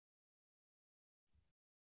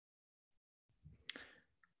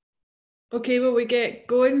Okay, well, we get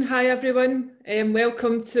going. Hi, everyone.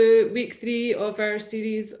 Welcome to week 3 of our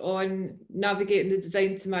series on navigating the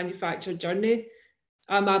design to manufacture journey.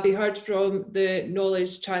 I'm Abby Hurd from the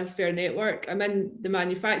Knowledge Transfer Network. I'm in the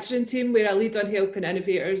manufacturing team where I lead on helping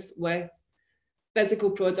innovators with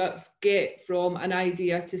physical products get from an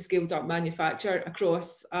idea to scaled up manufacture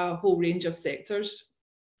across a whole range of sectors.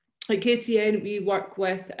 At KTN, we work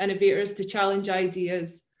with innovators to challenge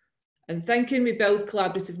ideas and thinking. We build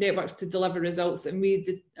collaborative networks to deliver results, and we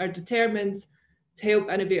are determined to help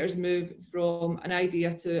innovators move from an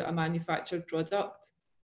idea to a manufactured product.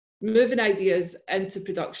 Moving ideas into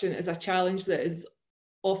production is a challenge that is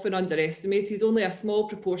often underestimated. Only a small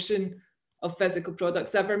proportion of physical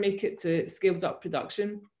products ever make it to scaled up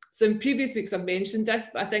production. So in previous weeks I've mentioned this,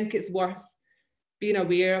 but I think it's worth being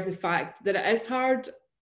aware of the fact that it is hard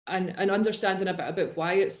and understanding a bit about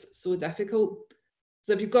why it's so difficult.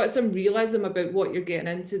 So if you've got some realism about what you're getting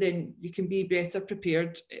into, then you can be better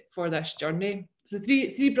prepared for this journey. So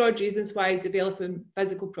three broad reasons why developing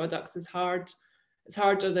physical products is hard. It's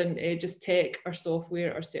harder than just tech or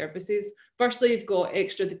software or services. Firstly, you've got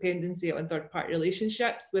extra dependency on third-party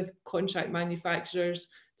relationships with contract manufacturers,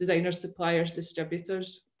 designers, suppliers,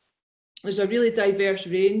 distributors. There's a really diverse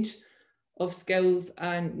range of skills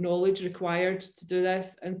and knowledge required to do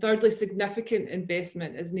this. And thirdly, significant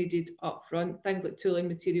investment is needed upfront. Things like tooling,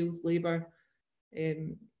 materials, labour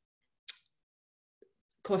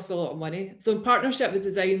cost a lot of money. So in partnership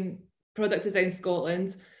with Product Design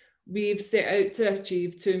Scotland, we've set out to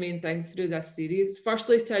achieve two main things through this series.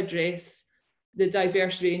 Firstly, to address the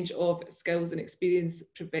diverse range of skills and experience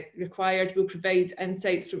required. We'll provide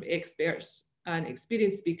insights from experts and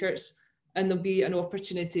experienced speakers, and there'll be an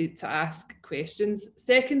opportunity to ask questions.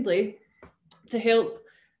 Secondly, to help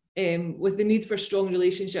with the need for strong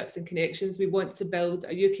relationships and connections, we want to build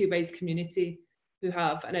a UK-wide community who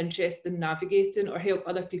have an interest in navigating or help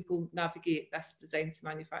other people navigate this design to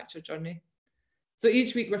manufacture journey. So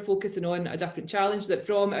each week we're focusing on a different challenge that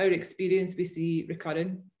from our experience we see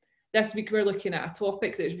recurring. This week we're looking at a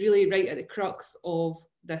topic that's really right at the crux of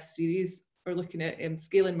this series. We're looking at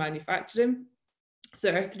scaling manufacturing.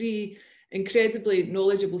 So our three incredibly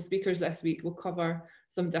knowledgeable speakers this week will cover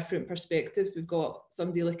some different perspectives. We've got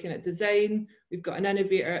somebody looking at design, we've got an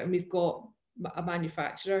innovator, and we've got a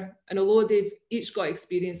manufacturer. And although they've each got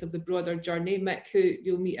experience of the broader journey, Mick, who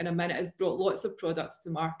you'll meet in a minute, has brought lots of products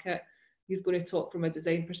to market. He's going to talk from a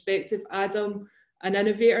design perspective. Adam, an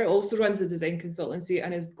innovator, also runs a design consultancy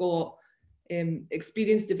and has got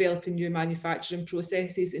experience developing new manufacturing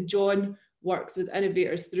processes. And John works with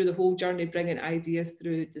innovators through the whole journey, bringing ideas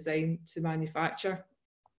through design to manufacture.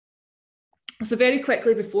 So very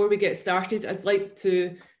quickly before we get started, I'd like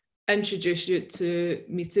to introduce you to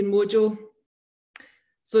Meeting Mojo.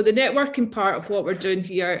 So the networking part of what we're doing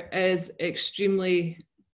here is extremely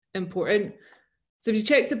important. So if you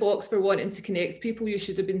check the box for wanting to connect people, you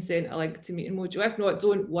should have been sent a link to Meeting Mojo. If not,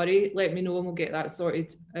 don't worry, let me know and we'll get that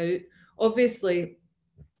sorted out. Obviously,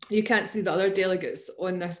 you can't see the other delegates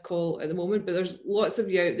on this call at the moment, but there's lots of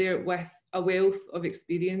you out there with a wealth of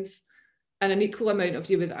experience and an equal amount of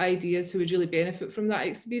you with ideas who would really benefit from that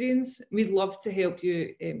experience. We'd love to help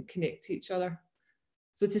you connect to each other.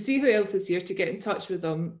 So to see who else is here, to get in touch with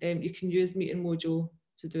them, you can use Meeting Mojo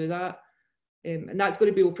to do that. And that's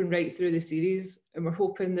going to be open right through the series, and we're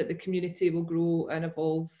hoping that the community will grow and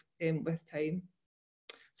evolve with time.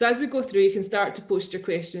 So as we go through, you can start to post your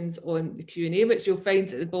questions on the Q&A, which you'll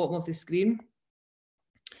find at the bottom of the screen.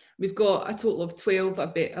 We've got a total of 12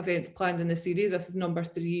 events planned in the series. This is number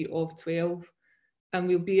 3 of 12, and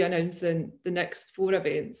we'll be announcing the next 4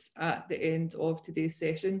 events at the end of today's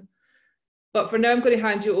session. But for now, I'm going to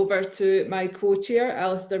hand you over to my co-chair,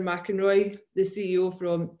 Alistair McInroy, the CEO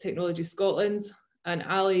from Technology Scotland, and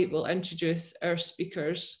Ali will introduce our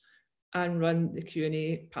speakers and run the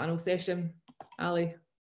Q&A panel session. Ali.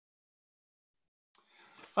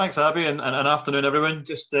 Thanks, Abby, and afternoon, everyone.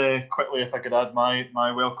 Just quickly, if I could add my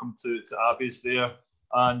welcome to Abby's there,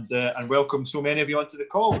 and welcome so many of you onto the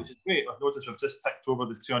call, which is great. I've noticed we've just ticked over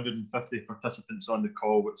the 250 participants on the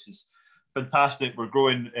call, which is fantastic. We're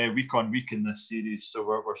growing week on week in this series, so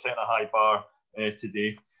we're setting a high bar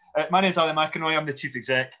today. My name is Ali McInroy. I'm the Chief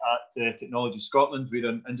Exec at Technology Scotland. We're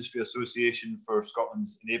an industry association for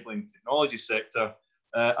Scotland's enabling technology sector,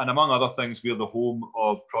 and among other things, we're the home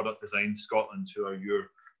of Product Design Scotland, who are your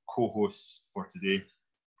co-hosts for today.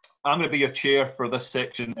 I'm going to be your chair for this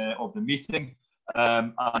section of the meeting,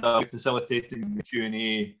 and I'll be facilitating the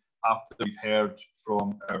Q&A after we've heard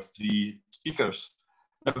from our 3 speakers.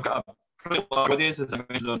 Now, we've got a pretty large audience, as I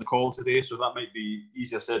mentioned on the call today, so that might be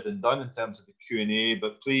easier said than done in terms of the Q&A,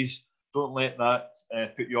 but please Don't let that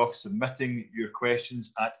put you off submitting your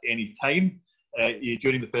questions at any time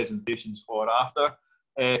during the presentations or after.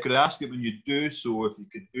 Could I ask that when you do so, if you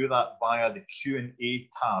could do that via the Q&A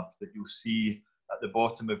tab that you'll see at the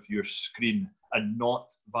bottom of your screen and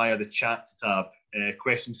not via the chat tab.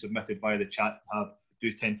 Questions submitted via the chat tab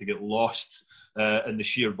do tend to get lost in the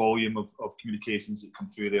sheer volume of communications that come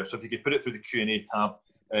through there. So if you could put it through the Q&A tab,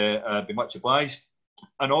 I'd be much obliged.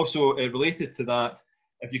 And also related to that,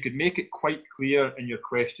 if you could make it quite clear in your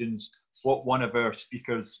questions what one of our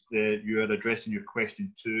speakers you are addressing your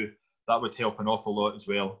question to, that would help an awful lot as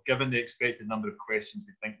well. Given the expected number of questions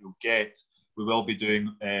we think we'll get, we will be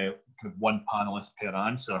doing kind of one panelist per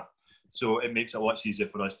answer. So it makes it much easier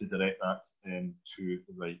for us to direct that to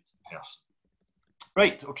the right person.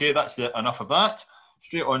 Right, okay, that's enough of that.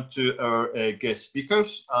 Straight on to our guest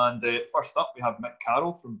speakers. And first up, we have Mick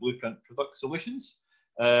Carroll from Blueprint Product Solutions.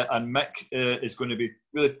 And Mick is going to be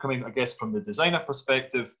really coming, I guess, from the designer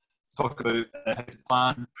perspective, talk about how to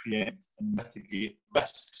plan, preempt, and mitigate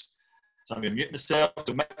risks. So I'm going to mute myself.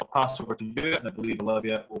 So Mick, I'll pass over to you, and I believe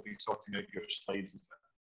Olivia will be sorting out your slides as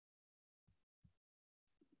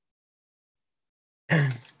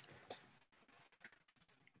well.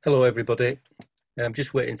 Hello, everybody. I'm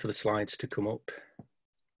just waiting for the slides to come up.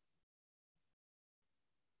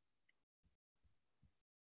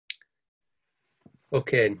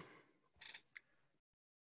 Okay.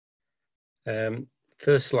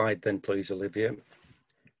 First slide then, please, Olivia.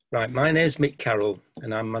 Right, my name is Mick Carroll,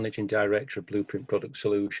 and I'm Managing Director of Blueprint Product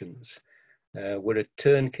Solutions. We're a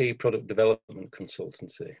turnkey product development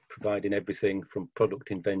consultancy, providing everything from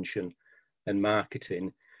product invention and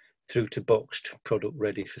marketing through to boxed product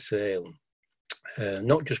ready for sale.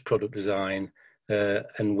 Not just product design,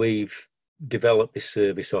 and we've developed this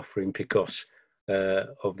service offering because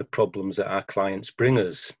of the problems that our clients bring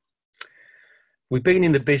us. We've been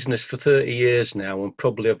in the business for 30 years now and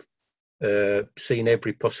probably have seen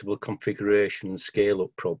every possible configuration and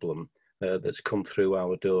scale-up problem that's come through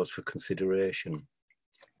our doors for consideration.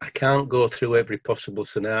 I can't go through every possible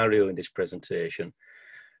scenario in this presentation,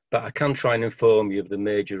 but I can try and inform you of the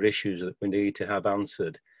major issues that we need to have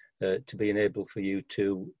answered to be enabled for you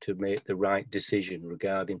to make the right decision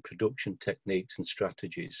regarding production techniques and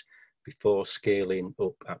strategies before scaling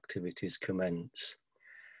up activities commence.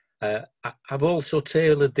 I've also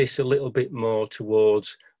tailored this a little bit more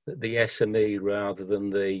towards the SME rather than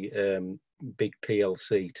the big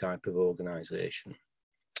PLC type of organisation.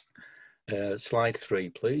 Slide 3,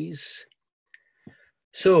 please.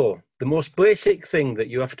 So the most basic thing that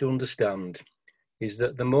you have to understand is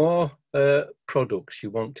that the more products you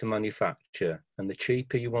want to manufacture and the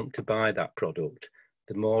cheaper you want to buy that product,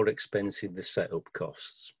 the more expensive the setup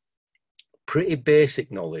costs. Pretty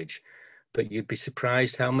basic knowledge, but you'd be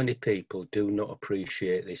surprised how many people do not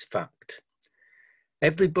appreciate this fact.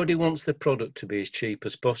 Everybody wants the product to be as cheap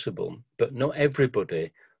as possible, but not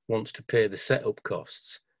everybody wants to pay the setup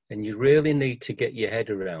costs, and you really need to get your head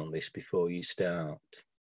around this before you start.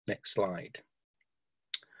 Next slide.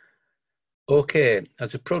 Okay,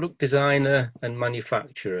 as a product designer and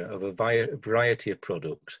manufacturer of a variety of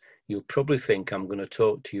products, you'll probably think I'm going to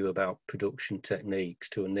talk to you about production techniques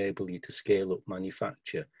to enable you to scale up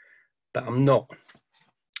manufacture, but I'm not.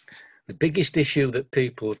 The biggest issue that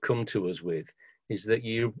people have come to us with is that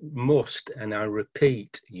you must, and I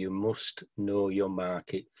repeat, you must know your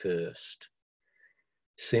market first.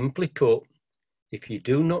 Simply put, if you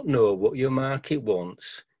do not know what your market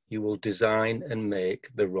wants, you will design and make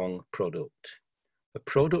the wrong product. A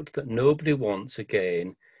product that nobody wants,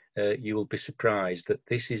 again, you will be surprised that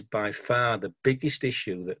this is by far the biggest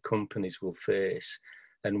issue that companies will face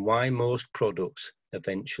and why most products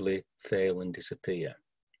eventually fail and disappear.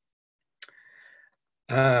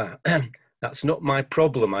 That's not my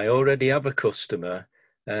problem. I already have a customer,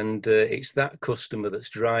 and it's that customer that's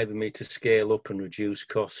driving me to scale up and reduce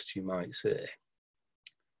costs, you might say.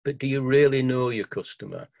 But do you really know your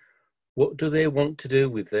customer? What do they want to do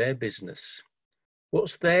with their business?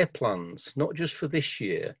 What's their plans, not just for this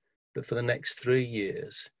year, but for the next 3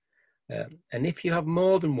 years? And if you have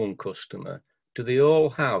more than one customer, do they all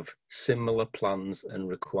have similar plans and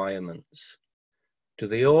requirements? Do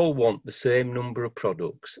they all want the same number of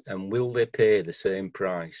products, and will they pay the same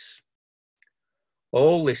price?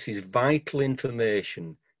 All this is vital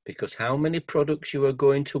information, because how many products you are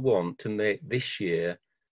going to want to make this year,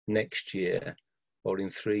 next year, or in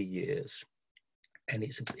 3 years. And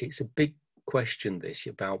it's a big question, this,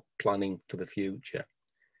 about planning for the future.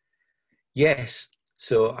 Yes,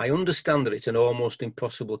 so I understand that it's an almost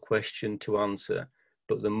impossible question to answer,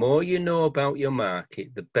 but the more you know about your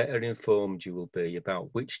market, the better informed you will be about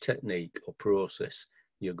which technique or process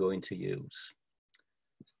you're going to use.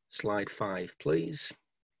 Slide 5, please.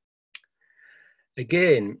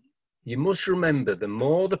 Again, you must remember the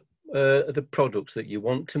more the products that you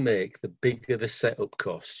want to make, the bigger the setup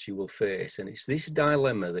costs you will face. And it's this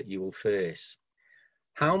dilemma that you will face.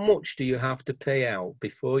 How much do you have to pay out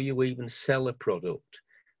before you even sell a product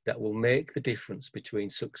that will make the difference between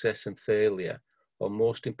success and failure, or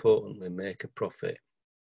most importantly, make a profit?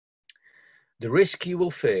 The risk you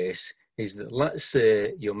will face is that, let's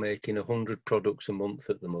say you're making 100 products a month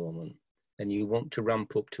at the moment, and you want to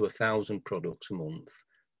ramp up to 1,000 products a month.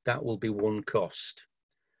 That will be one cost.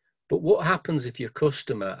 But what happens if your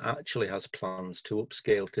customer actually has plans to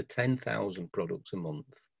upscale to 10,000 products a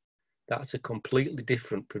month? That's a completely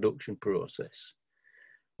different production process.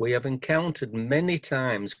 We have encountered many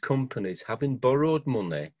times companies having borrowed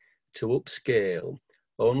money to upscale,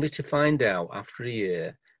 only to find out after a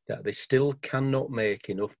year that they still cannot make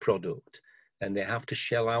enough product and they have to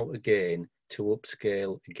shell out again to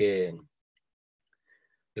upscale again.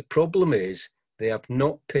 The problem is they have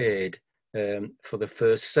not paid for the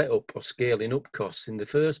first setup or scaling up costs in the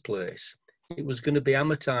first place. It was going to be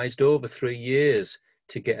amortized over 3 years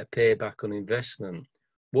to get a payback on investment.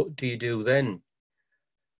 What do you do then?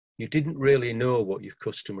 You didn't really know what your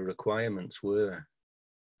customer requirements were.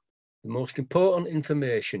 The most important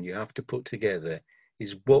information you have to put together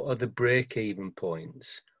is what are the break-even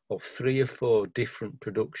points of 3 or 4 different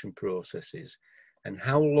production processes, and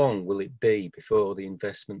how long will it be before the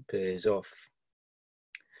investment pays off?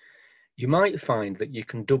 You might find that you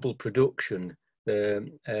can double production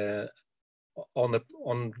on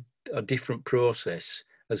a different process,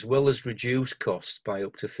 as well as reduce costs by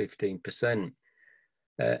up to 15%.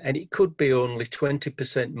 And it could be only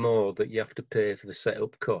 20% more that you have to pay for the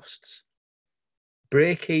setup costs.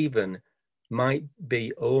 Break even might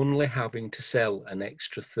be only having to sell an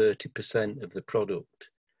extra 30% of the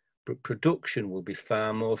product, but production will be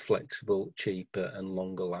far more flexible, cheaper, and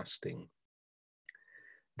longer lasting.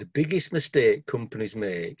 The biggest mistake companies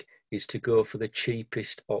make is to go for the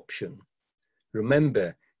cheapest option.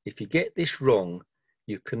 Remember, if you get this wrong,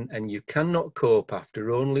 you cannot cope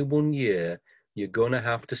after only 1 year, you're going to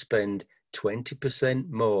have to spend 20%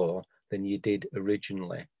 more than you did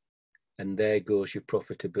originally. And there goes your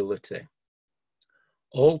profitability.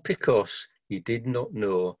 All because you did not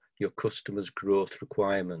know your customer's growth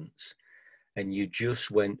requirements and you just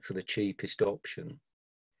went for the cheapest option.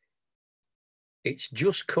 It's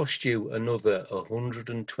just cost you another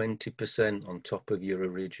 120% on top of your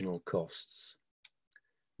original costs.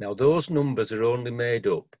 Now, those numbers are only made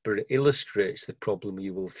up, but it illustrates the problem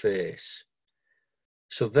you will face.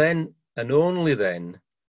 So then, and only then,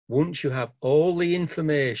 once you have all the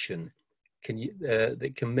information,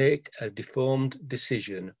 that can make a informed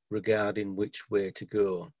decision regarding which way to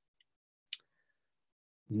go.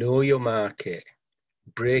 Know your market,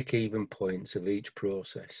 break-even points of each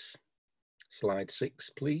process. Slide 6,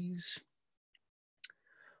 please.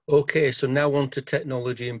 Okay, so now on to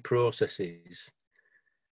technology and processes.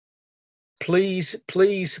 Please,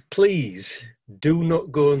 please, please do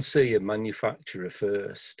not go and see a manufacturer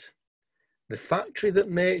first. The factory that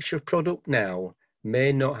makes your product now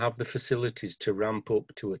may not have the facilities to ramp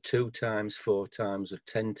up to a 2 times, 4 times, or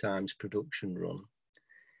 10 times production run.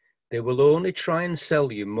 They will only try and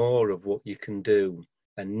sell you more of what you can do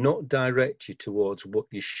and not direct you towards what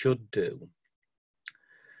you should do.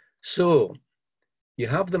 So you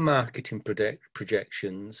have the marketing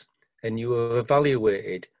projections and you have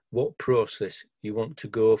evaluated what process you want to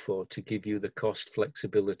go for to give you the cost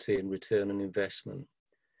flexibility and return on investment.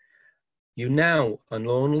 You now, and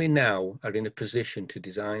only now, are in a position to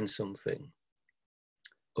design something.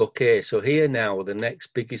 Okay, so here now are the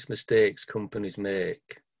next biggest mistakes companies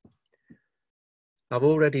make. I've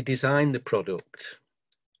already designed the product.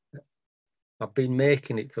 I've been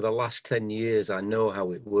making it for the last 10 years. I know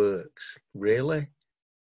how it works. Really?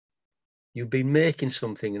 You've been making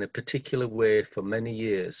something in a particular way for many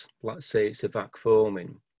years. Let's say it's a vac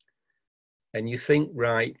foaming. And you think,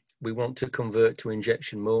 right, we want to convert to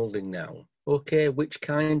injection molding now. Okay, which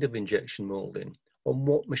kind of injection molding? On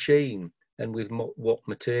what machine? And with what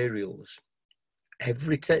materials?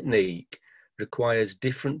 Every technique requires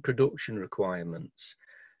different production requirements,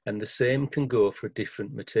 and the same can go for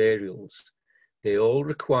different materials. They all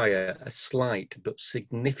require a slight but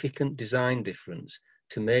significant design difference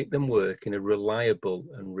to make them work in a reliable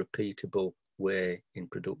and repeatable way in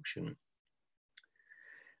production.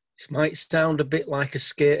 This might sound a bit like a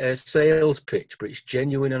sales pitch, but it's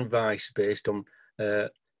genuine advice based on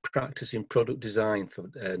practicing product design for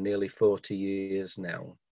nearly 40 years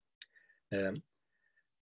now. And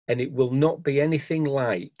it will not be anything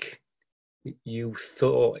like you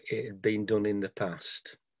thought it had been done in the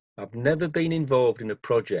past. I've never been involved in a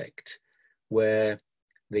project where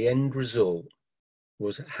the end result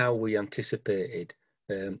was how we anticipated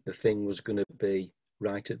the thing was going to be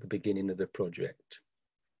right at the beginning of the project.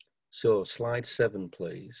 So slide 7,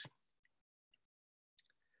 please.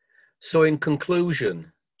 So in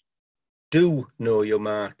conclusion, do know your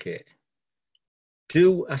market.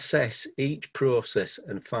 Do assess each process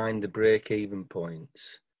and find the break-even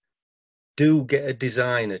points. Do get a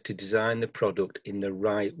designer to design the product in the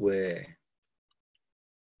right way.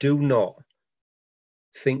 Do not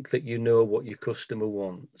think that you know what your customer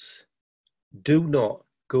wants. Do not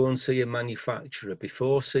go and see a manufacturer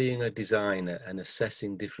before seeing a designer and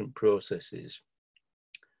assessing different processes.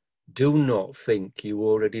 Do not think you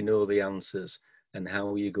already know the answers and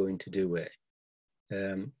how you're going to do it.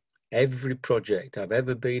 Every project I've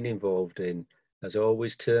ever been involved in has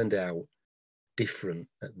always turned out different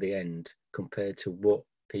at the end compared to what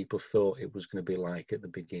people thought it was going to be like at the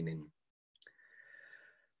beginning.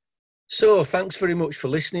 So thanks very much for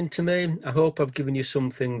listening to me. I hope I've given you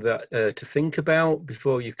something that to think about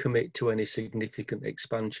before you commit to any significant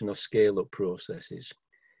expansion or scale-up processes.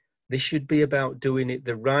 This should be about doing it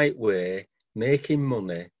the right way, making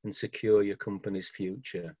money and secure your company's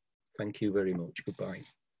future. Thank you very much. Goodbye.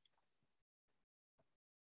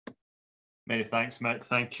 Many thanks, Mick.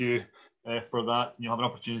 Thank you for that. And you'll have an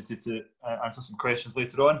opportunity to answer some questions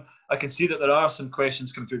later on. I can see that there are some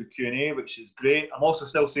questions coming through the Q&A, which is great. I'm also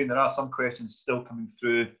still seeing there are some questions still coming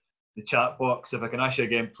through the chat box. If I can ask you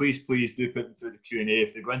again, please do put them through the Q&A.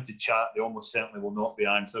 If they go into chat, they almost certainly will not be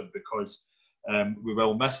answered because we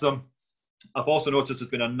will miss them. I've also noticed there's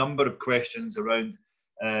been a number of questions around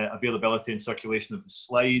availability and circulation of the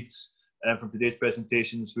slides from today's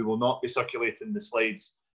presentations. We will not be circulating the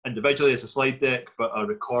slides individually as a slide deck, but a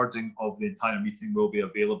recording of the entire meeting will be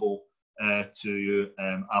available to you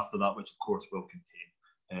after that, which of course will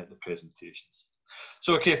contain the presentations.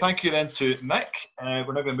 So, okay, thank you then to Mick.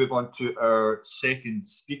 We're now going to move on to our second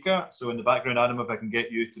speaker. So in the background, Adam, if I can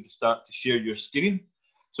get you to start to share your screen.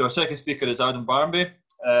 So our second speaker is Adam Barmby,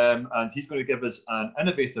 and he's going to give us an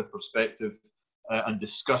innovator perspective and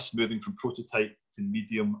discuss moving from prototype to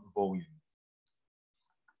medium volume.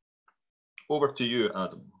 Over to you,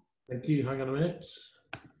 Adam. Thank you. Hang on a minute.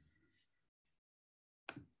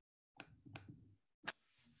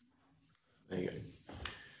 There you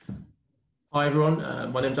go. Hi,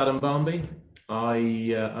 everyone. My name's Adam Barmby. I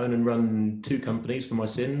own and run 2 companies for my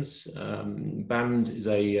sins. BAMD is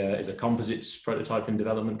a composites prototyping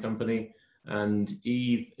development company, and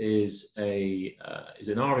Eve is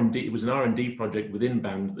an R&D. It was an R&D project within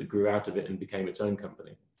BAMD that grew out of it and became its own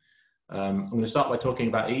company. I'm going to start by talking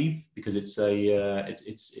about Eve because it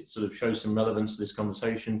sort of shows some relevance to this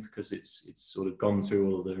conversation because it's sort of gone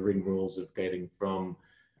through all of the rigmaroles of getting from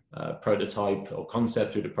prototype or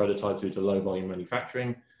concept through to prototype through to low volume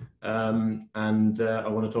manufacturing. And I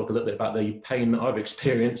want to talk a little bit about the pain that I've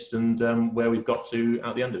experienced and where we've got to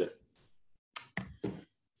at the end of it.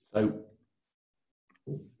 So,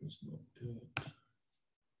 let's not do it.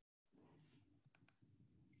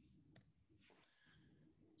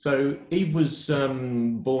 So Eve was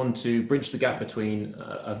born to bridge the gap between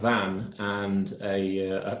a van and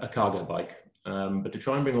a cargo bike, but to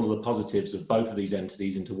try and bring all the positives of both of these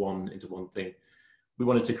entities into one thing. We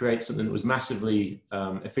wanted to create something that was massively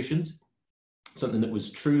efficient, something that was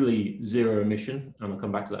truly zero emission, and I'll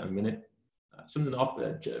come back to that in a minute. Something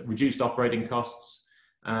that reduced operating costs,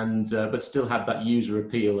 and but still had that user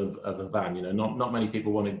appeal of a van. You know, not many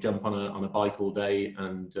people want to jump on a bike all day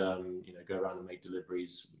and you know, go around and make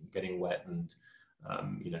deliveries, getting wet and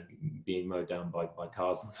you know, being mowed down by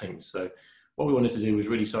cars and things. So what we wanted to do was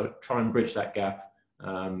really sort of try and bridge that gap,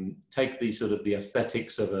 take the sort of the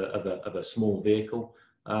aesthetics of a small vehicle,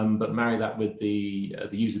 but marry that with the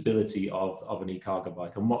usability of an e-cargo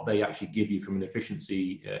bike and what they actually give you from an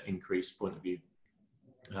efficiency increase point of view.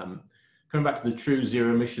 Coming back to the true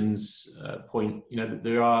zero emissions point, you know,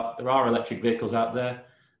 there are electric vehicles out there.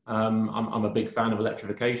 I'm a big fan of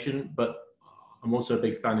electrification, but I'm also a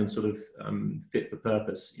big fan in sort of fit for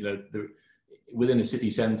purpose. You know, within a city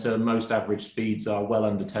centre, most average speeds are well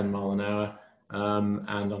under 10 miles an hour.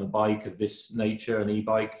 And on a bike of this nature, an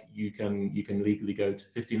e-bike, you can legally go to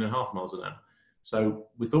 15.5 miles an hour. So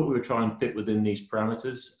we thought we would try and fit within these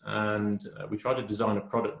parameters, and we tried to design a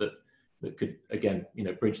product that could, again, you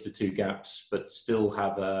know, bridge the 2 gaps, but still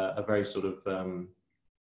have a very sort of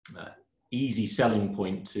easy selling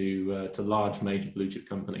point to large major blue chip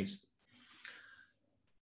companies.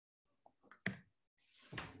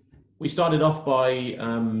 We started off by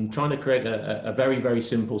trying to create a very, very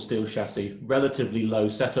simple steel chassis, relatively low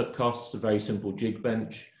setup costs, a very simple jig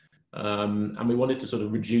bench, and we wanted to sort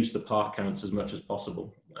of reduce the part counts as much as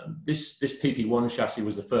possible. This PP1 chassis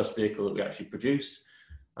was the first vehicle that we actually produced,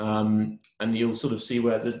 and you'll sort of see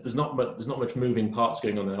where there's not much moving parts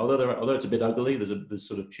going on there. Although it's a bit ugly, there's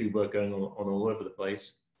sort of tube work going on all over the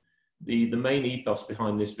place. The main ethos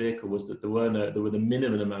behind this vehicle was that there were the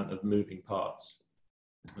minimum amount of moving parts.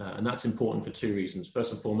 And that's important for two reasons.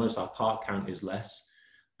 First and foremost, our part count is less.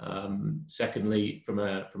 Secondly, from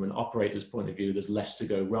an operator's point of view, there's less to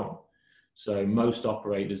go wrong. So most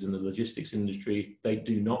operators in the logistics industry, they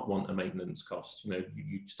do not want a maintenance cost. You know,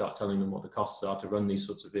 you start telling them what the costs are to run these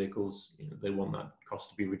sorts of vehicles, you know, they want that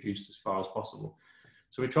cost to be reduced as far as possible.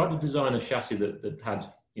 So we tried to design a chassis that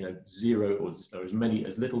had, you know, zero or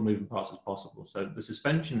as little moving parts as possible. So the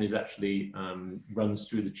suspension is actually runs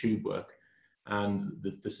through the tube work. And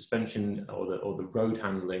the suspension or the road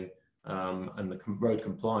handling and the road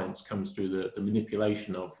compliance comes through the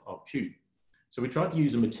manipulation of tube. So we tried to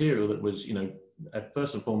use a material that was, you know,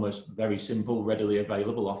 first and foremost, very simple, readily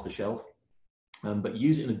available off the shelf, but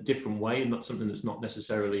use it in a different way, and not something that's not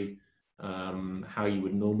necessarily how you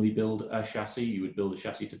would normally build a chassis. You would build a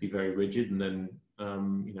chassis to be very rigid and then,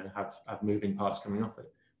 you know, have moving parts coming off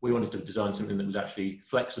it. We wanted to design something that was actually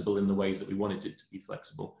flexible in the ways that we wanted it to be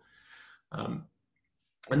flexible.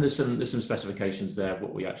 And there's some specifications there of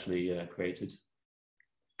what we actually created.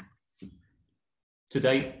 To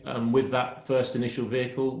date, with that first initial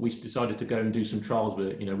vehicle, we decided to go and do some trials with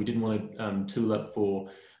it. You know, we didn't want to tool up for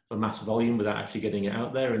mass volume without actually getting it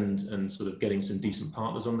out there and sort of getting some decent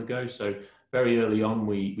partners on the go. So very early on,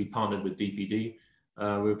 we partnered with DPD. We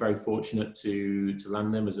were very fortunate to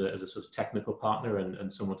land them as a sort of technical partner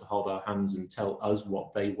and someone to hold our hands and tell us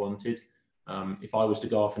what they wanted. If I was to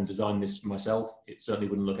go off and design this myself, it certainly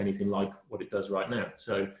wouldn't look anything like what it does right now.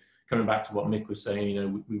 So coming back to what Mick was saying, you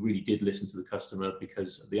know, we really did listen to the customer,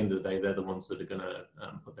 because at the end of the day, they're the ones that are going to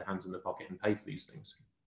put their hands in the pocket and pay for these things.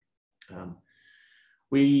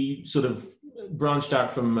 We sort of branched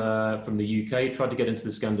out from the UK, tried to get into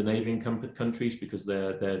the Scandinavian countries because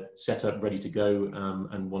they're set up, ready to go,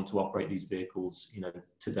 and want to operate these vehicles, you know,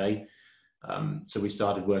 today. So we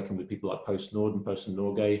started working with people like PostNord and Post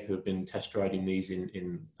Norge, who have been test riding these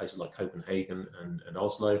in places like Copenhagen and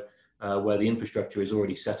Oslo, where the infrastructure is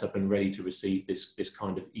already set up and ready to receive this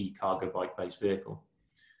kind of e-cargo bike-based vehicle.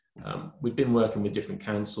 We've been working with different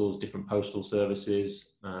councils, different postal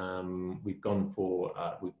services. We've gone for,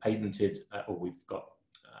 we've patented, or we've got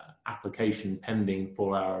application pending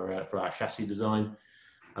for our chassis design.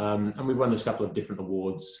 And we've won a couple of different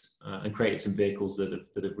awards and created some vehicles that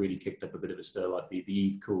have really kicked up a bit of a stir, like the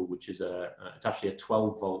Eve Cool, which is it's actually a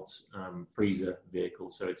 12-volt freezer vehicle.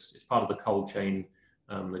 So it's part of the cold chain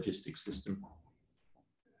logistics system.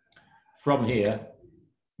 From here,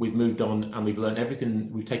 we've moved on and we've learned everything.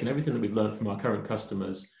 We've taken everything that we've learned from our current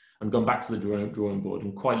customers and gone back to the drawing board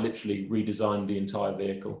and quite literally redesigned the entire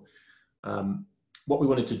vehicle. What we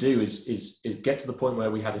wanted to do is get to the point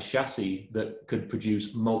where we had a chassis that could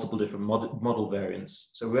produce multiple different model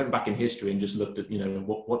variants. So we went back in history and just looked at, you know,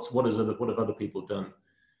 what have other people done,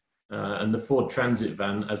 and the Ford Transit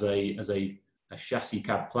van as a chassis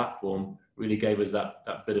cab platform really gave us that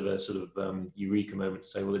bit of a sort of eureka moment to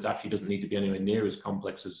say, well, it actually doesn't need to be anywhere near as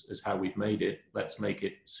complex as how we've made it. Let's make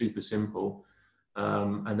it super simple.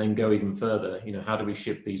 And then go even further. You know, how do we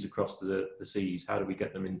ship these across the seas? How do we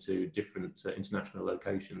get them into different international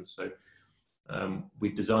locations? So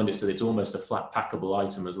we've designed it so that it's almost a flat packable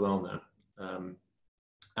item as well now.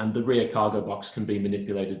 And the rear cargo box can be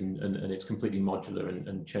manipulated and it's completely modular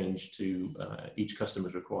and changed to each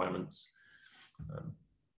customer's requirements.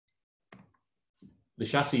 The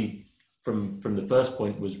chassis from the first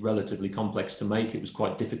point was relatively complex to make. It was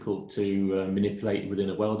quite difficult to manipulate within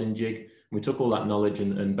a welding jig. We took all that knowledge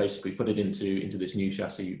and basically put it into this new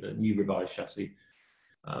chassis, new revised chassis.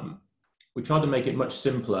 We tried to make it much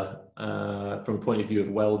simpler from a point of view of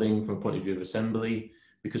welding, from a point of view of assembly,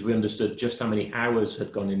 because we understood just how many hours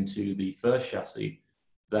had gone into the first chassis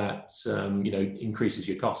that you know, increases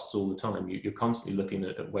your costs all the time. You're constantly looking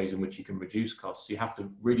at ways in which you can reduce costs. You have to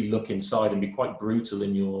really look inside and be quite brutal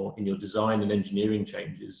in your design and engineering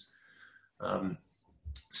changes.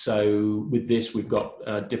 So with this, we've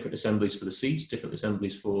got different assemblies for the seats, different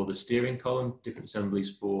assemblies for the steering column, different assemblies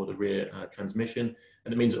for the rear transmission.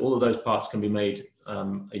 And it means that all of those parts can be made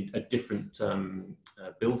at different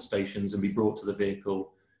build stations and be brought to the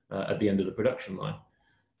vehicle at the end of the production line.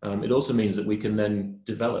 It also means that we can then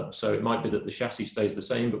develop. So it might be that the chassis stays the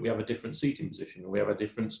same, but we have a different seating position, or we have a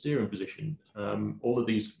different steering position. All of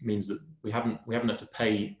these means that we haven't had to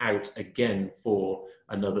pay out again for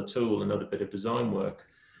another tool, another bit of design work.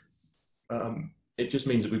 It just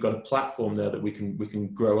means that we've got a platform there that we can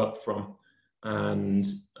grow up from, and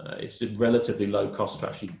it's a relatively low cost to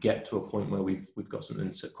actually get to a point where we've got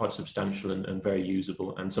something quite substantial and very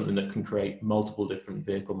usable, and something that can create multiple different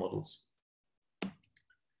vehicle models.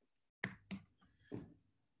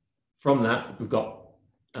 From that, we've got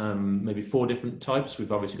maybe 4 different types.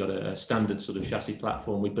 We've obviously got a standard sort of chassis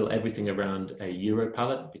platform. We built everything around a Euro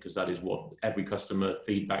pallet, because that is what every customer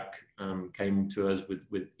feedback came to us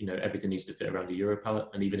with, you know, everything needs to fit around a Euro pallet.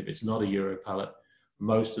 And even if it's not a Euro pallet,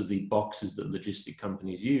 most of the boxes that logistic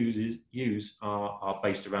companies use are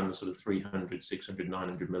based around the sort of 300, 600,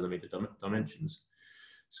 900 millimeter dimensions.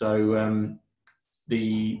 So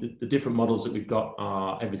the different models that we've got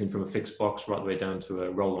are everything from a fixed box right the way down to a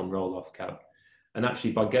roll-on, roll-off cab. And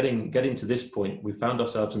actually, by getting to this point, we found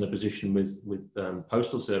ourselves in a position with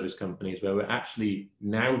postal service companies where we're actually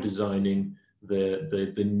now designing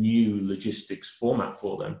the new logistics format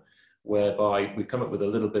for them, whereby we've come up with a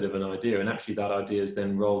little bit of an idea, and actually that idea is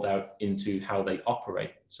then rolled out into how they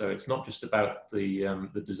operate. So it's not just about the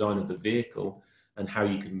design of the vehicle and how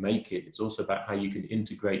you can make it, it's also about how you can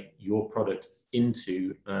integrate your product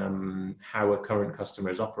into how a current customer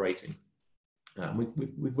is operating. We've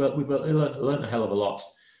learned a hell of a lot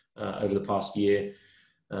over the past year,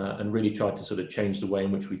 and really tried to sort of change the way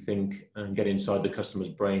in which we think and get inside the customer's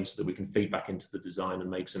brain so that we can feed back into the design and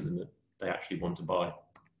make something that they actually want to buy.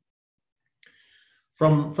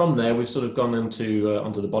 From there, we've sort of gone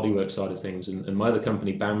onto the bodywork side of things, and my other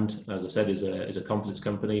company, BAMD, as I said, is a composites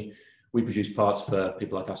company. We produce parts for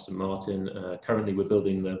people like Aston Martin. Currently, we're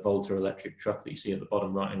building the Volta electric truck that you see at the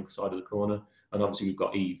bottom right-hand side of the corner, and obviously we've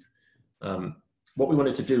got Eve. What we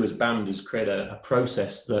wanted to do as BAMD is create a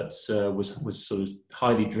process that was sort of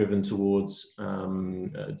highly driven towards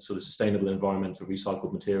sort of sustainable environmental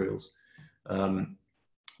recycled materials,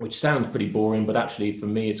 which sounds pretty boring, but actually for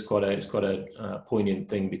me it's quite a poignant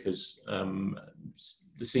thing, because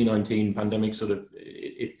the C-19 pandemic sort of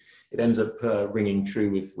it ends up ringing true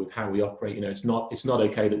with how we operate. You know, it's not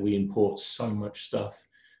okay that we import so much stuff.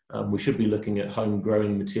 We should be looking at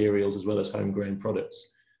homegrown materials as well as homegrown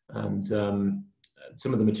products. And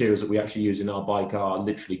some of the materials that we actually use in our bike are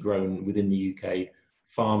literally grown within the UK,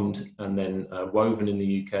 farmed and then woven in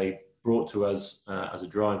the UK, brought to us as a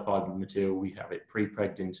dry fibre material. We have it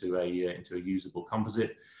pre-pregged into a usable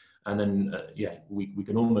composite. And then, we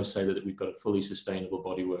can almost say that we've got a fully sustainable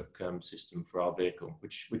bodywork system for our vehicle,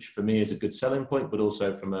 which for me is a good selling point, but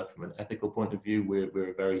also from an ethical point of view,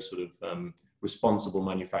 we're a very sort of responsible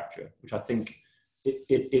manufacturer, which I think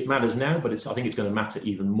it matters now, but I think it's going to matter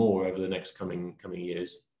even more over the next coming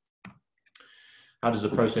years. How does the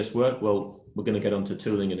process work? Well, we're going to get onto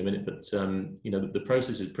tooling in a minute, but you know, the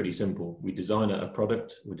process is pretty simple. We design a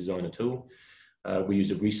product, we design a tool. We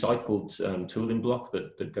use a recycled tooling block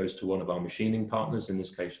that goes to one of our machining partners, in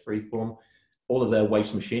this case Freeform. All of their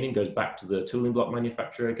waste machining goes back to the tooling block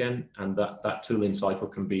manufacturer again, and that tooling cycle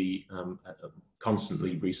can be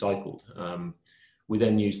constantly recycled. We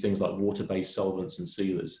then use things like water-based solvents and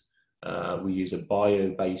sealers. We use a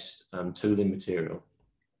bio-based tooling material.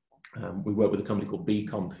 We work with a company called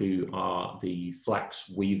Bcomp, who are the flax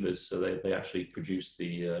weavers, so they actually produce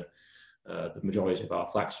the majority of our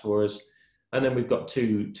flax for us. And then we've got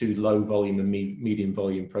two low volume and medium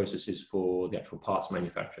volume processes for the actual parts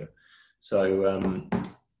manufacture. So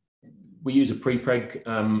we use a pre-preg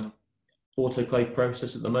autoclave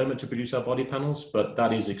process at the moment to produce our body panels, but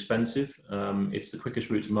that is expensive. It's the quickest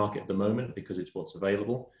route to market at the moment because it's what's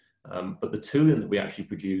available. But the tooling that we actually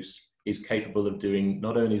produce is capable of doing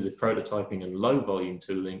not only the prototyping and low volume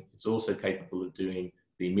tooling, it's also capable of doing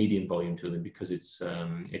the medium volume tooling because it's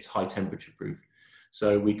high temperature proof.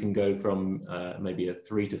 So we can go from maybe a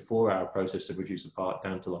 3 to 4 hour process to produce a part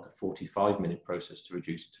down to like a 45-minute process to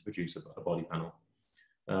produce a body panel.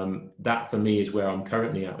 That for me is where I'm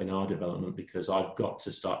currently at in our development, because I've got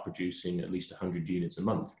to start producing at least 100 units a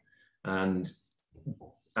month. And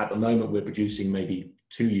at the moment we're producing maybe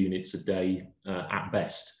 2 units a day at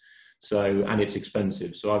best. So, and it's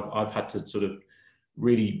expensive. So I've had to sort of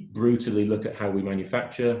really brutally look at how we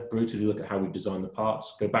manufacture, brutally look at how we design the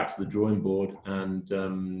parts, go back to the drawing board and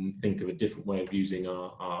think of a different way of using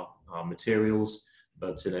our materials,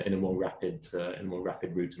 but in a more rapid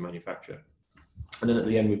route to manufacture. And then at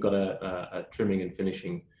the end, we've got a trimming and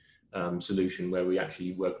finishing solution where we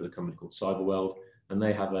actually work with a company called Cyberweld, and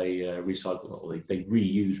they have a they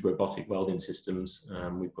reuse robotic welding systems.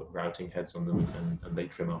 We put routing heads on them, and they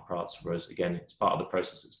trim our parts for us. Again, it's part of the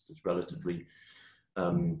process that's relatively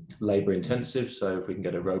labor intensive. So if we can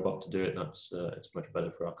get a robot to do it, it's much better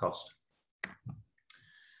for our cost.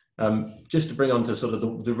 Just to bring on to sort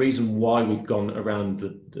of the reason why we've gone around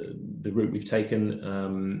the route we've taken,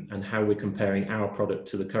 and how we're comparing our product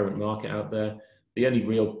to the current market out there. The only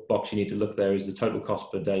real box you need to look there is the total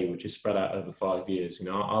cost per day, which is spread out over 5 years. You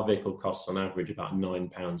know, our vehicle costs on average about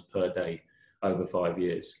 £9 per day over 5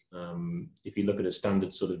 years. If you look at a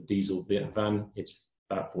standard sort of diesel van, it's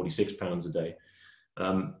about £46 a day.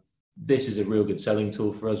 This is a real good selling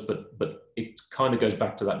tool for us, but it kind of goes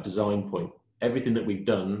back to that design point. Everything that we've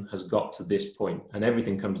done has got to this point, and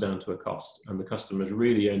everything comes down to a cost. And the customer is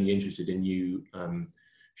really only interested in you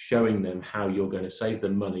showing them how you're going to save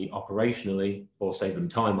them money operationally or save them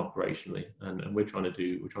time operationally, and we're trying to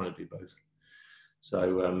do both.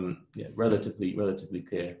 So yeah, relatively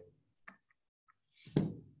clear.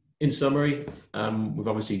 In summary, we've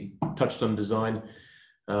obviously touched on design.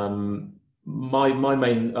 My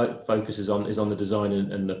main focus is on the design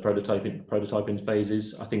and the prototyping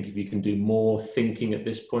phases. I think if you can do more thinking at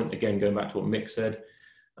this point, again going back to what Mick said,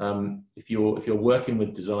 if you're working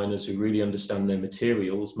with designers who really understand their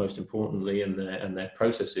materials, most importantly, and their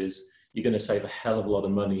processes, you're going to save a hell of a lot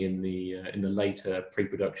of money in the later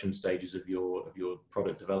pre-production stages of your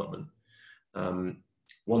product development.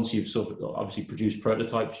 Once you've sort of obviously produced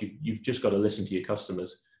prototypes, you've just got to listen to your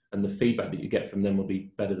customers, and the feedback that you get from them will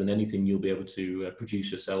be better than anything you'll be able to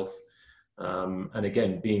produce yourself. And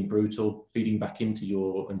again, being brutal, feeding back into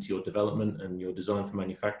your development and your design for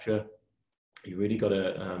manufacture. You really got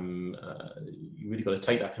to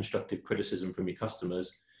take that constructive criticism from your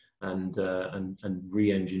customers and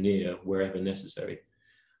re-engineer wherever necessary.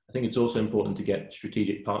 I think it's also important to get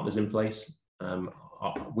strategic partners in place.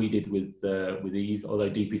 We did with Eve,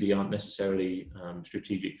 although DPD aren't necessarily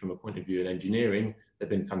strategic from a point of view in engineering, they've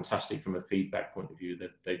been fantastic from a feedback point of view.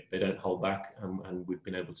 That they don't hold back, and we've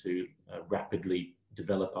been able to rapidly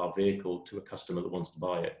develop our vehicle to a customer that wants to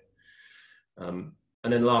buy it.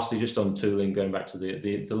 And then lastly, just on tooling, going back to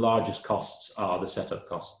the largest costs are the setup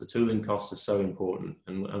costs. The tooling costs are so important.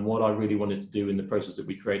 And what I really wanted to do in the process that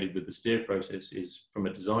we created with the steer process is, from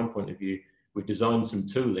a design point of view, we've designed some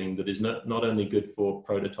tooling that is not only good for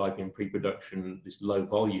prototyping, pre-production, this low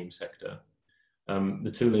volume sector.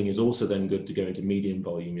 The tooling is also then good to go into medium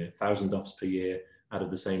volume. 1,000 offs per year out of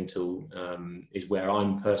the same tool is where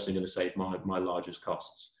I'm personally going to save my largest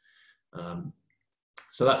costs.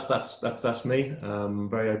 So that's me.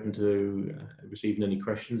 Very open to receiving any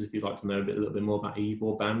questions if you'd like to know a little bit more about Eve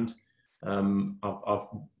or Band. I've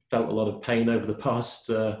felt a lot of pain over the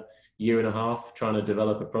past year and a half trying to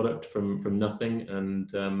develop a product from nothing, and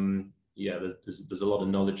yeah, there's a lot of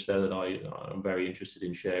knowledge there that I'm very interested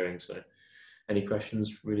in sharing. So any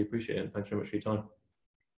questions, really appreciate it. Thanks very much for your time.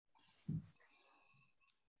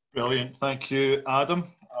 Brilliant, thank you, Adam.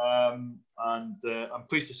 And I'm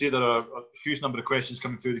pleased to say there are a huge number of questions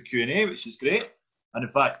coming through the Q&A, which is great. And in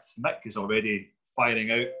fact, Mick is already firing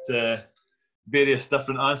out various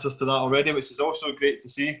different answers to that already, which is also great to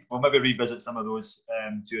see. We'll maybe revisit some of those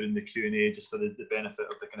during the Q&A, just for the benefit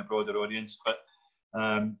of the kind of broader audience. But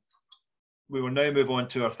we will now move on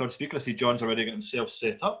to our third speaker. I see John's already got himself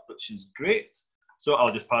set up, which is great. So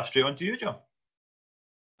I'll just pass straight on to you, John.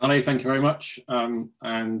 Ali, thank you very much,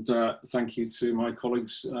 and thank you to my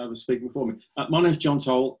colleagues speaking before me. My name is John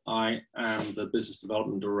Toll. I am the Business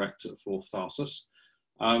Development Director for Tharsis.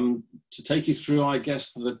 To take you through, I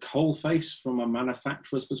guess, the coalface from a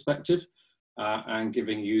manufacturer's perspective, and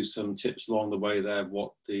giving you some tips along the way there,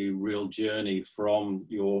 what the real journey from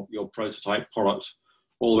your prototype product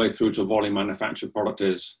all the way through to a volume manufactured product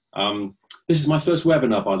is. This is my first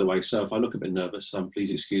webinar, by the way, so if I look a bit nervous, please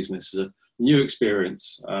excuse me. This is a new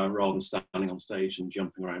experience rather than standing on stage and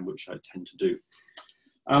jumping around, which I tend to do.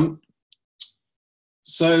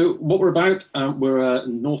 So what we're about, we're a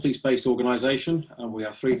northeast-based organisation, and we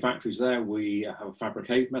have 3 factories there. We have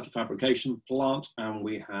a metal fabrication plant, and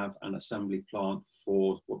we have an assembly plant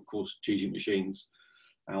for what we call strategic machines.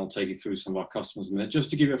 And I'll take you through some of our customers in a minute, just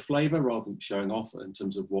to give you a flavour rather than showing off in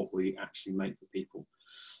terms of what we actually make for people.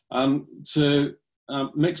 To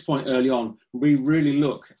Mick's point early on, we really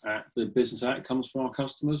look at the business outcomes for our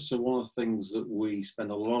customers. So one of the things that we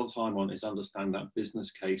spend a lot of time on is understand that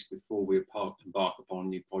business case before we embark upon a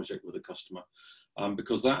new project with a customer,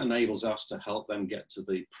 because that enables us to help them get to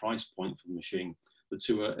the price point for the machine. The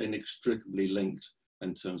two are inextricably linked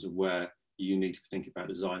in terms of where you need to think about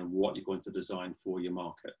design and what you're going to design for your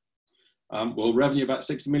market. Well, revenue about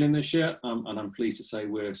 60 million this year, and I'm pleased to say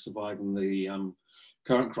we're surviving the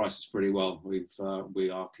current crisis pretty well. We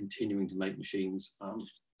are continuing to make machines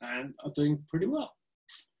and are doing pretty well.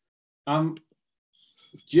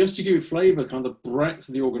 Just to give you a flavour, kind of the breadth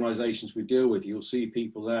of the organisations we deal with, you'll see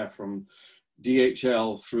people there from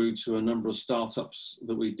DHL through to a number of startups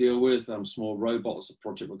that we deal with, small robots, a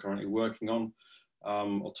project we're currently working on,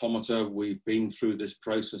 automata. We've been through this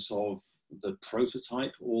process of the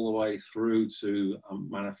prototype all the way through to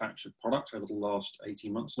manufactured product over the last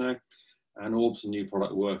 18 months now, and all the new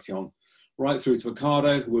product we're working on, right through to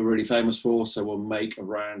Ocado, who we're really famous for. So we'll make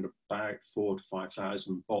around about 4,000 to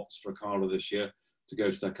 5,000 bots for Ocado this year to go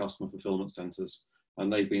to their customer fulfillment centres.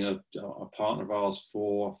 And they've been a partner of ours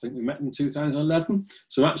for, I think we met in 2011.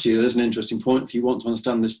 So actually there's an interesting point. If you want to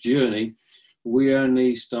understand this journey, we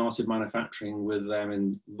only started manufacturing with them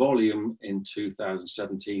in volume in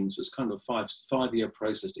 2017. So it's kind of a five-year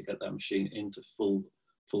process to get that machine into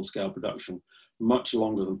full-scale production, much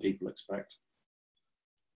longer than people expect.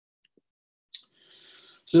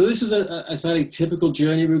 So this is a fairly typical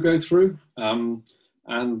journey we go through,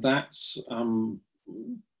 and that's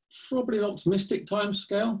probably an optimistic time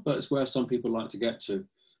scale, but it's where some people like to get to.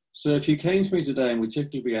 So if you came to me today, and we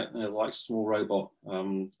typically get like Small Robot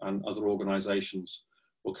and other organisations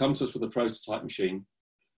will come to us with a prototype machine.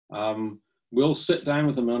 We'll sit down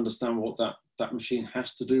with them and understand what that machine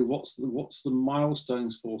has to do. What's the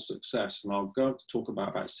milestones for success? And I'll go to talk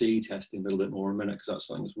about CE testing a little bit more in a minute, because that's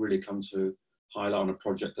something that's really come to highlight on a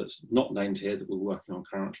project that's not named here that we're working on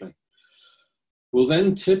currently. We'll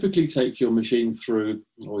then typically take your machine through,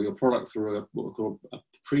 or your product through, what we call a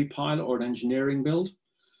pre-pilot or an engineering build.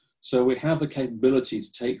 So we have the capability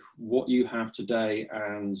to take what you have today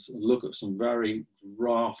and look at some very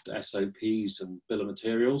raft SOPs and bill of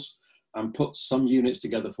materials and put some units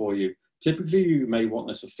together for you. Typically, you may want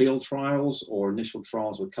this for field trials or initial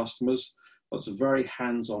trials with customers, but it's a very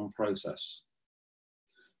hands-on process.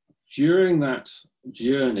 During that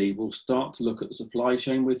journey, we'll start to look at the supply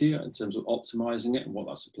chain with you in terms of optimizing it and what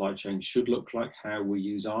that supply chain should look like, how we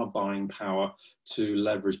use our buying power to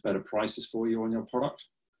leverage better prices for you on your product.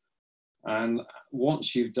 And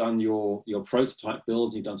once you've done your prototype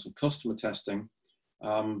build, you've done some customer testing,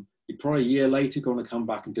 you're probably a year later going to come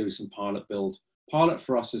back and do some pilot build. Pilot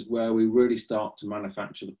for us is where we really start to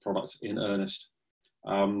manufacture the product in earnest.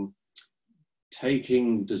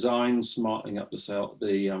 Taking design, smartening up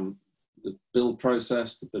the build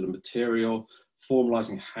process, the bill of material,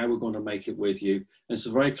 formalizing how we're going to make it with you. And it's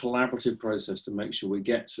a very collaborative process to make sure we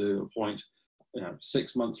get to a point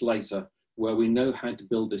 6 months later where we know how to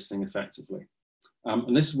build this thing effectively.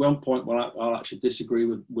 And this is one point where I'll actually disagree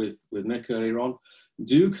with Nick earlier on.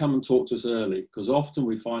 Do come and talk to us early, because often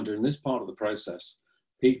we find during this part of the process,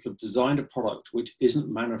 people have designed a product which isn't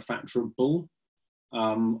manufacturable,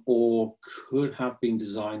 or could have been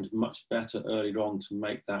designed much better earlier on to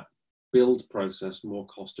make that build process more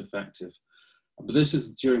cost effective. But this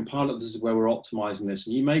is during pilot, this is where we're optimizing this.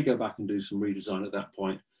 And you may go back and do some redesign at that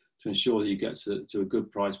point to ensure that you get to a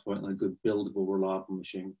good price point and a good buildable, reliable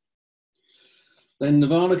machine. Then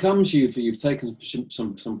Nirvana comes, you've taken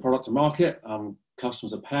some product to market,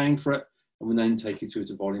 customers are paying for it, and we then take you through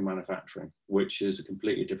to volume manufacturing, which is a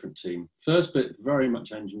completely different team. First bit, very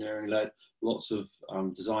much engineering led, lots of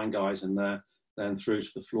design guys in there, then through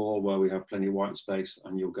to the floor where we have plenty of white space,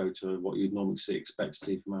 and you'll go to what you'd normally expect to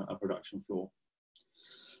see from a production floor.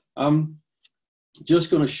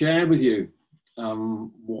 Just going to share with you,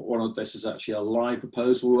 one of this is actually a live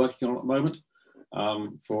proposal we're working on at the moment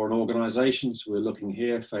for an organisation. So we're looking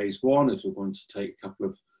here, phase one is we're going to take a couple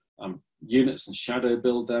of units and shadow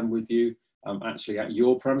build them with you. Actually at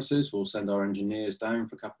your premises, we'll send our engineers down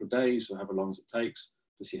for a couple of days, or however long as it takes,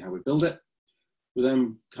 to see how we build it. We'll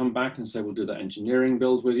then come back and say we'll do that engineering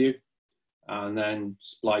build with you, and then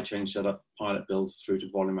supply chain setup, pilot build through to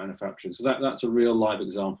volume manufacturing. So that's a real live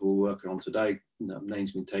example we're working on today.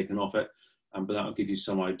 Name's been taken off it, but that'll give you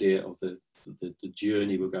some idea of the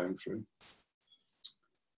journey we're going through.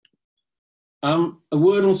 A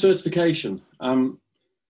word on certification.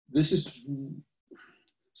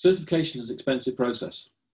 Certification is an expensive process.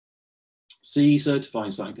 CE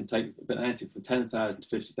certifying something can take a bit anything from 10,000 to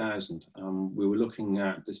 50,000. We were looking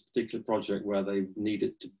at this particular project where they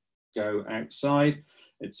needed to go outside.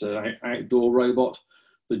 It's an outdoor robot.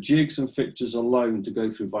 The jigs and fixtures alone to go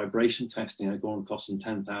through vibration testing are going to cost them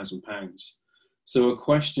 £10,000. So a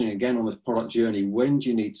question again on this product journey: when do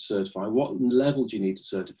you need to certify? What level do you need to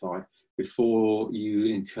certify before you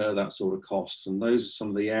incur that sort of cost? And those are some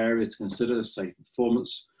of the areas to consider: say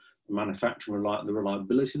performance, manufacturing, the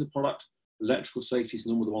reliability of the product. Electrical safety is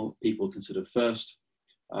normally the one that people consider first,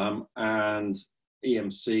 and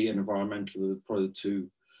EMC and environmental are probably the two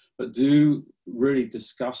but do really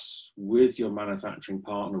discuss with your manufacturing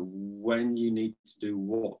partner when you need to do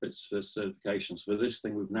what bits for certification. So this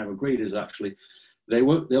thing we've now agreed is actually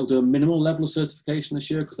they'll do a minimal level of certification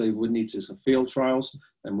this year because they would need to do some field trials.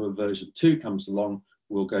 And when version 2 comes along,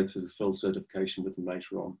 we'll go through the full certification with them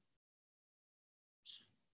later on.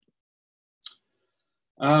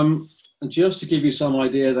 And just to give you some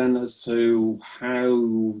idea then as to how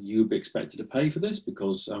you'd be expected to pay for this,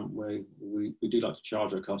 because we do like to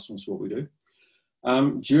charge our customers for what we do.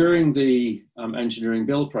 During the engineering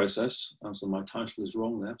build process, so my title is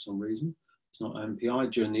wrong there for some reason, it's not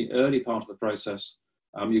MPI, during the early part of the process,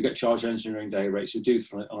 you get charged engineering day rates. You do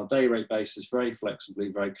on a day rate basis, very flexibly,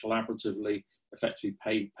 very collaboratively, effectively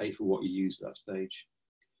pay for what you use at that stage.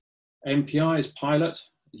 MPI is pilot.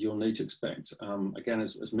 You'll need to expect, again,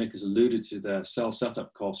 as Mick has alluded to there, cell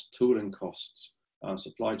setup costs, tooling costs,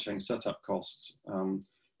 supply chain setup costs,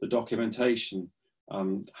 the documentation,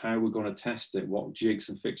 how we're going to test it, what jigs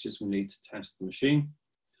and fixtures we need to test the machine.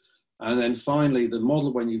 And then finally, the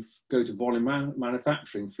model when you go to volume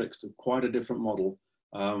manufacturing flicks to quite a different model,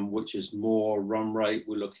 which is more run rate.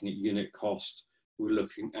 We're looking at unit cost. We're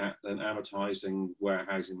looking at then amortizing,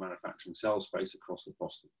 warehousing, manufacturing, sales space across the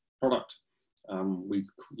product.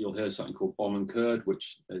 You'll hear something called BOM incurred,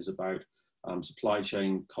 which is about supply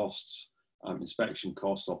chain costs, inspection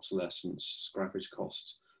costs, obsolescence, scrappage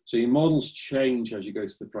costs. So your models change as you go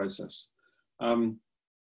through the process. And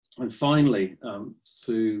finally,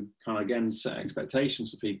 to kind of again set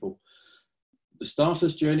expectations for people, the start of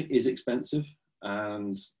this journey is expensive,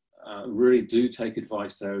 and really do take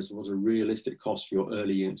advice there as what a realistic cost for your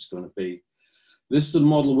early units going to be. This is the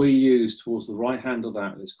model we use towards the right hand of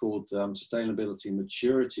that. It's called Sustainability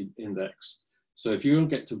Maturity Index. So if you don't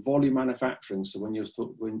get to volume manufacturing, so when you're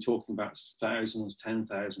talking about thousands,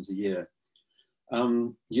 10,000s a year,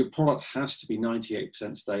 your product has to be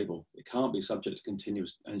 98% stable. It can't be subject to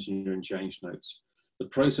continuous engineering change notes. The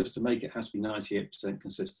process to make it has to be 98%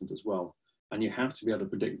 consistent as well. And you have to be able to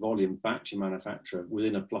predict volume back to your manufacturer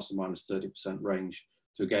within a plus or minus 30% range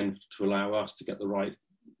to allow us to get the right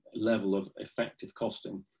level of effective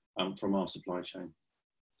costing from our supply chain.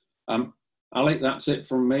 Ali, that's it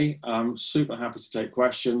from me. I'm super happy to take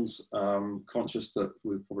questions. Conscious that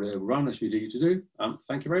we've probably overrun as we need to do.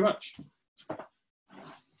 Thank you very much.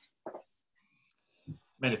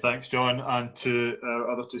 Many thanks, John, and to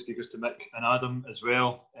our other two speakers, to Mick and Adam as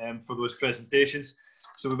well, for those presentations.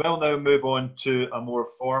 So we will now move on to a more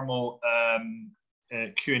formal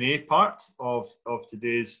Q&A part of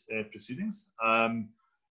today's proceedings.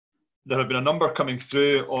 There have been a number coming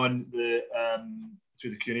through on the through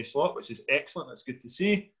the Q&A slot, which is excellent. That's good to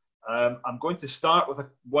see. I'm going to start with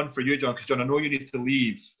one for you, John, because John, I know you need to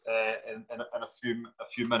leave in a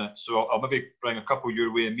few minutes, so I'll maybe bring a couple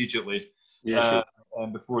your way immediately. Yeah, sure.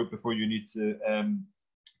 Before you need to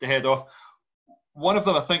head off. One of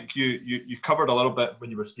them, I think you covered a little bit when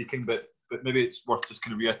you were speaking, but maybe it's worth just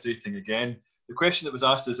kind of reiterating again. The question that was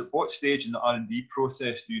asked is, at what stage in the R&D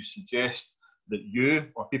process do you suggest that you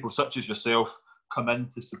or people such as yourself come in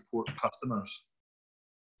to support customers?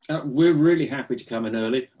 We're really happy to come in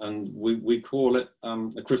early, and we call it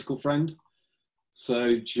a critical friend.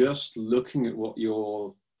 So just looking at what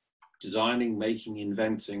you're designing, making,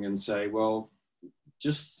 inventing, and say, well,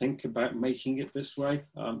 just think about making it this way.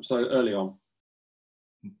 So early on,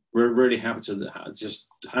 we're really happy to just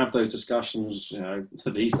have those discussions, you know,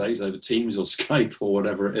 these days over Teams or Skype or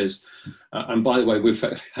whatever it is. And by the way, we've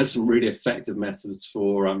had some really effective methods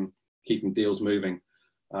for keeping deals moving.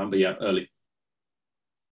 But yeah, early.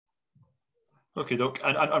 Okay, Doc.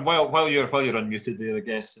 And while you're unmuted there, I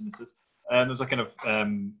guess, and there's a kind of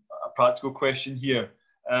a practical question here.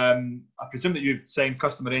 I presume that you've signed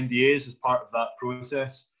customer NDAs as part of that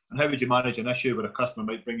process. And how would you manage an issue where a customer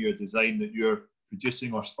might bring you a design that you're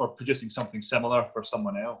producing or producing something similar for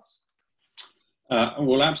someone else?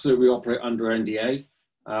 Well, absolutely, we operate under NDA.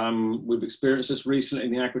 We've experienced this recently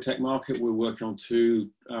in the agri-tech market. We're working on 2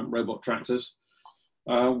 robot tractors.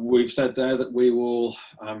 We've said there that we will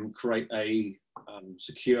create a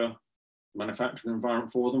secure manufacturing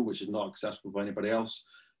environment for them, which is not accessible by anybody else.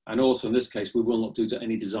 And also in this case, we will not do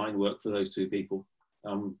any design work for those 2 people.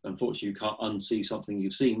 Unfortunately, you can't unsee something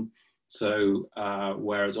you've seen. So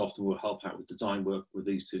whereas often we'll help out with design work, with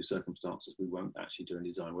these 2 circumstances, we won't actually do any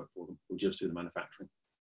design work for them. We'll just do the manufacturing.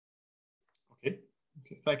 Okay,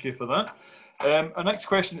 thank you for that. Our next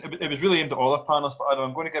question, it was really aimed at all our panelists, but Adam,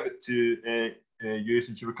 I'm going to give it to you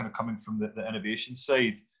since you were kind of coming from the innovation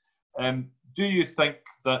side. Do you think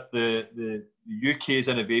that the UK's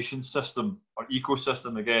innovation system, or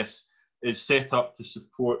ecosystem, I guess, is set up to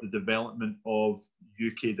support the development of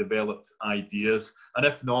UK developed ideas? And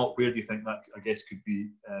if not, where do you think that, I guess, could be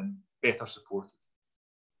better supported?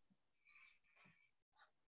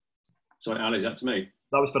 Sorry, Ali, is that to me?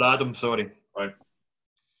 That was for Adam, sorry. Right.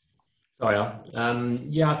 Sorry,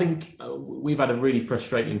 yeah, I think we've had a really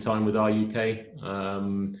frustrating time with our UK.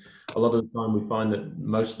 A lot of the time we find that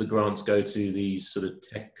most of the grants go to these sort of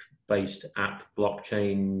tech-based app,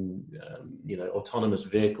 blockchain, autonomous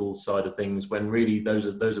vehicles side of things, when really those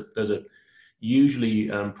are usually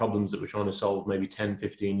problems that we're trying to solve maybe 10,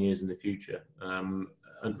 15 years in the future.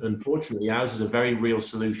 Unfortunately, ours is a very real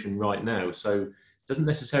solution right now. So doesn't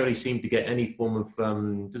necessarily seem to get any form of,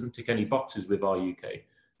 doesn't tick any boxes with our UK.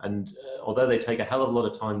 And although they take a hell of a lot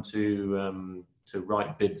of time to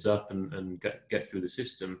write bids up and get through the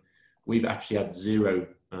system, we've actually had 0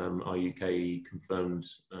 our UK confirmed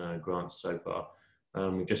grants so far.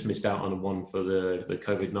 We just missed out on one for the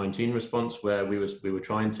COVID-19 response, where we were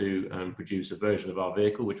trying to produce a version of our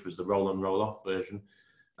vehicle, which was the roll-on, roll-off version,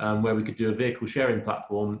 where we could do a vehicle sharing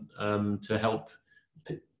platform to help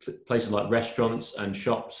places like restaurants and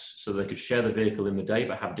shops, so they could share the vehicle in the day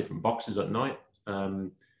but have different boxes at night.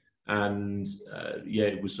 Yeah,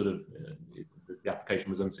 it was sort of the application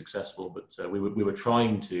was unsuccessful, but we were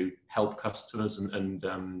trying to help customers and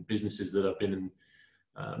businesses that have been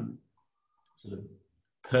sort of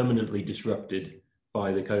permanently disrupted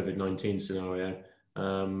by the COVID-19 scenario.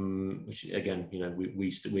 Which again,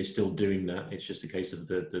 we're still doing that. It's just a case of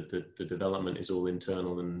the development is all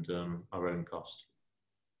internal and our own cost.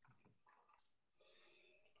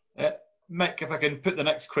 Mick, if I can put the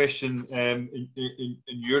next question in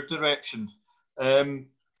your direction.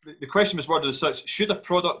 The question was worded as such: should a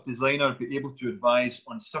product designer be able to advise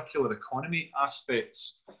on circular economy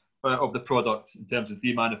aspects of the product in terms of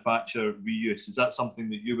demanufacture, reuse? Is that something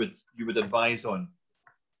that you would advise on?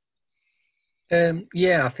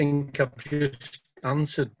 Yeah, I think I've just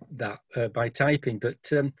answered that by typing, but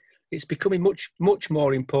it's becoming much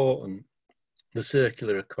more important, the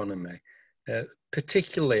circular economy,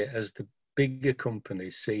 particularly as the bigger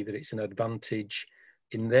companies see that it's an advantage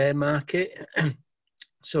in their market.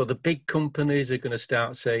 So the big companies are going to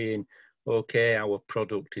start saying, okay, our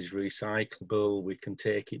product is recyclable, we can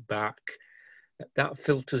take it back. That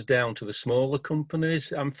filters down to the smaller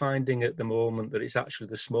companies. I'm finding at the moment that it's actually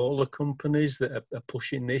the smaller companies that are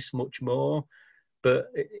pushing this much more. But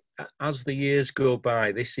as the years go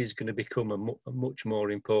by, this is going to become a much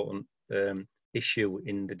more important issue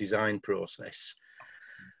in the design process.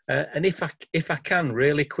 And if I can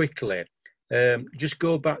really quickly, just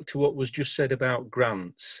go back to what was just said about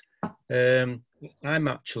grants. I'm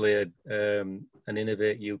actually an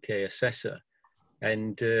Innovate UK assessor,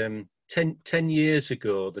 and 10 years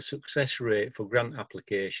ago, the success rate for grant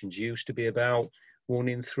applications used to be about 1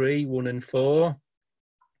 in 3, 1 in 4.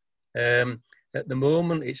 At the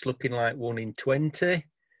moment, it's looking like 1 in 20.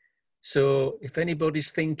 So if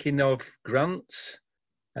anybody's thinking of grants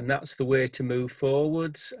and that's the way to move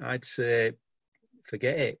forwards, I'd say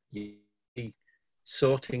forget it. You're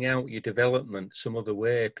sorting out your development some other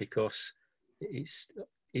way, because it's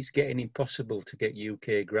getting impossible to get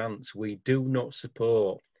UK grants. We do not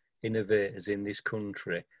support innovators in this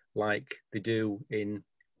country like they do in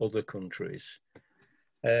other countries.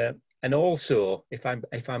 And also, if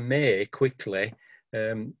I may quickly,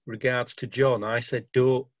 regards to John, I said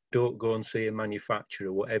don't go and see a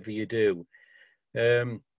manufacturer, whatever you do.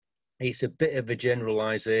 It's a bit of a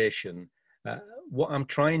generalisation. What I'm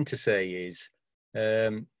trying to say is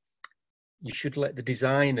you should let the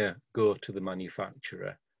designer go to the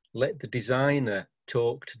manufacturer. Let the designer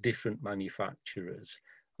talk to different manufacturers.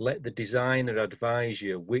 Let the designer advise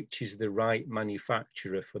you which is the right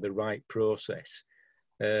manufacturer for the right process.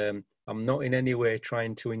 I'm not in any way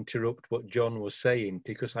trying to interrupt what John was saying,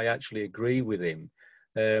 because I actually agree with him.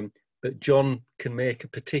 But John can make a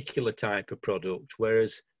particular type of product,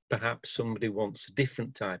 whereas perhaps somebody wants a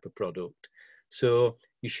different type of product. So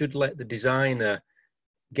you should let the designer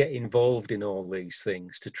get involved in all these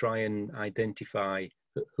things to try and identify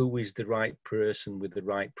who is the right person with the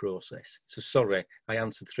right process. So sorry, I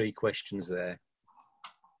answered 3 questions there.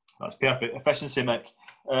 That's perfect. Efficiency, Mick.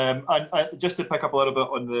 And just to pick up a little bit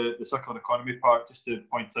on the circular economy part, just to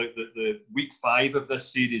point out that the week 5 of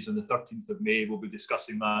this series on the 13th of May, we'll be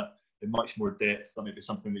discussing that in much more depth. That may be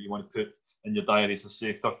something that you want to put in your diaries, as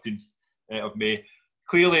say 13th of May.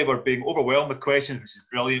 Clearly, we're being overwhelmed with questions, which is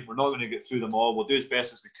brilliant. We're not going to get through them all. We'll do as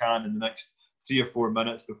best as we can in the next 3 or 4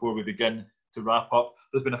 minutes before we begin to wrap up.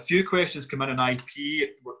 There's been a few questions come in on IP.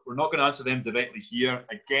 We're not going to answer them directly here.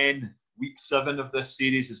 Again, week 7 of this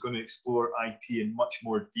series is going to explore IP in much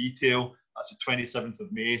more detail. That's the 27th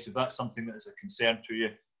of May. So if that's something that is a concern to you,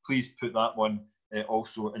 please put that one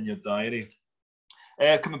also in your diary.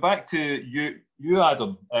 Coming back to you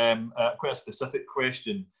Adam, quite a specific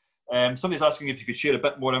question. Somebody's asking if you could share a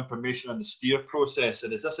bit more information on the steer process,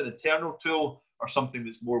 and is this an internal tool or something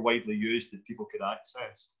that's more widely used that people could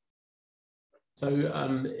access? So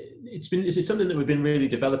it's something that we've been really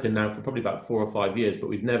developing now for probably about 4 or 5 years, but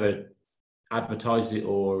we've never advertised it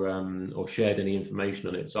or shared any information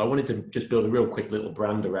on it. So I wanted to just build a real quick little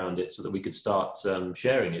brand around it so that we could start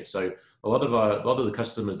sharing it. So a lot of the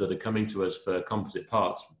customers that are coming to us for composite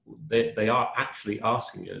parts, they are actually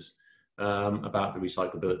asking us about the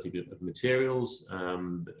recyclability of materials,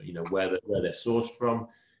 you know, where they're sourced from,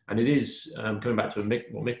 and it is coming back to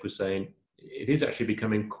what Mick was saying. It is actually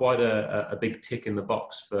becoming quite a big tick in the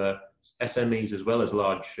box for SMEs as well as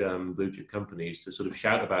large blue chip companies to sort of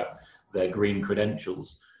shout about their green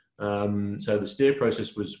credentials. So the steer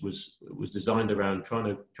process was designed around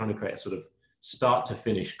trying to create a sort of start to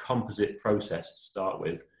finish composite process to start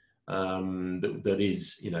with, that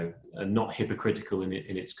is, you know, not hypocritical in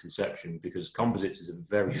its conception, because composites is a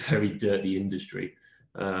very, very dirty industry.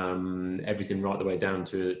 Everything right the way down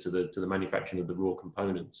to the manufacturing of the raw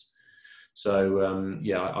components. So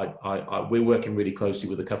yeah, we're working really closely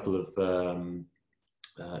with a couple of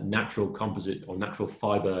natural composite or natural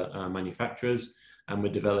fiber manufacturers, and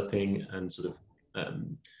we're developing and sort of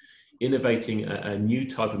innovating a new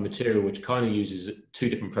type of material which kind of uses 2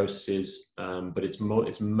 different processes, but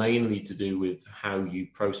it's mainly to do with how you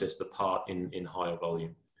process the part in higher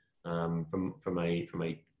volume, from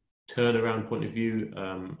a turnaround point of view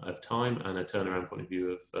of time, and a turnaround point of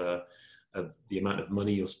view of the amount of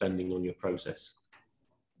money you're spending on your process.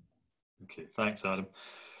 Okay, thanks Adam.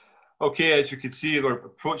 Okay, as you can see, we're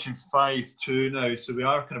approaching 5:02 now, so we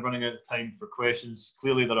are kind of running out of time for questions.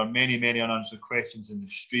 Clearly there are many unanswered questions in the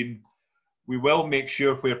stream. We will make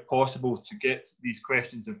sure where possible to get these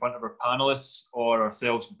questions in front of our panellists or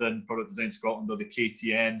ourselves within Product Design Scotland or the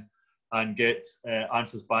KTN, and get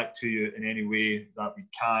answers back to you in any way that we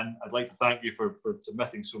can. I'd like to thank you for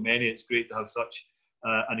submitting so many. It's great to have such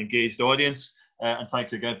an engaged audience, and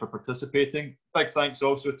thank you again for participating. Big thanks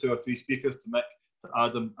also to our 3 speakers, to Mick, to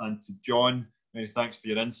Adam and to John. Many thanks for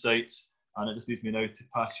your insights, and it just leaves me now to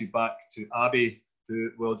pass you back to Abby, who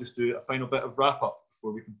will just do a final bit of wrap up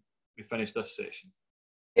before we finish this session.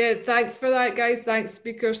 Yeah, thanks for that, guys. Thanks,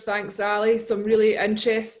 speakers. Thanks, Ali. Some really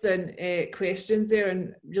interesting questions there,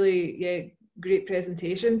 and really, great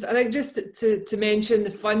presentations. I think just to mention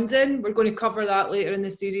the funding, we're going to cover that later in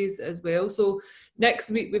the series as well. So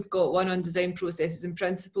next week we've got one on design processes and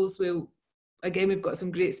principles. Again, we've got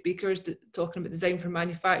some great speakers talking about design for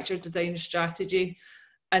manufacture, design strategy,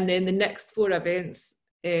 and then the next 4 events,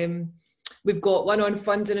 we've got one on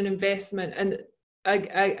funding and investment. And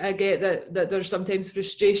I get that there's sometimes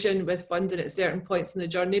frustration with funding at certain points in the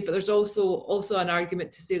journey, but there's also an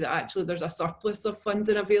argument to say that actually there's a surplus of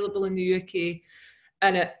funding available in the UK,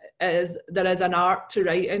 and there is an art to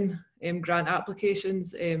writing grant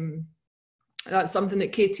applications. That's something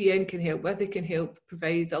that KTN can help with. They can help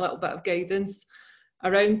provide a little bit of guidance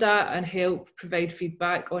around that and help provide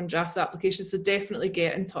feedback on draft applications. So definitely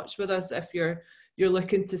get in touch with us if you're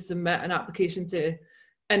looking to submit an application to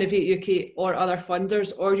Innovate UK or other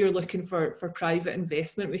funders, or you're looking for private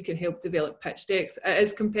investment. We can help develop pitch decks. It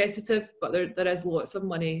is competitive, but there is lots of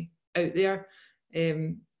money out there.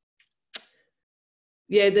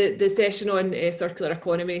 Yeah, the session on circular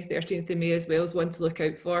economy, 13th of May as well, is one to look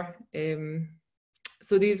out for.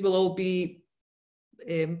 So these will all be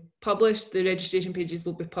published. The registration pages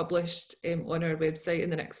will be published on our website in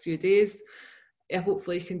the next few days.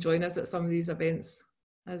 Hopefully you can join us at some of these events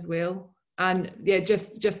as well. And yeah,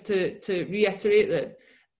 just to reiterate that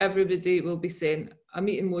everybody will be sent a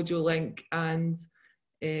meeting module link and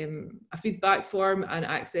a feedback form and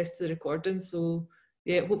access to the recordings. So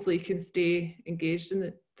yeah, hopefully you can stay engaged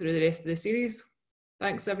through the rest of the series.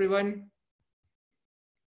 Thanks everyone.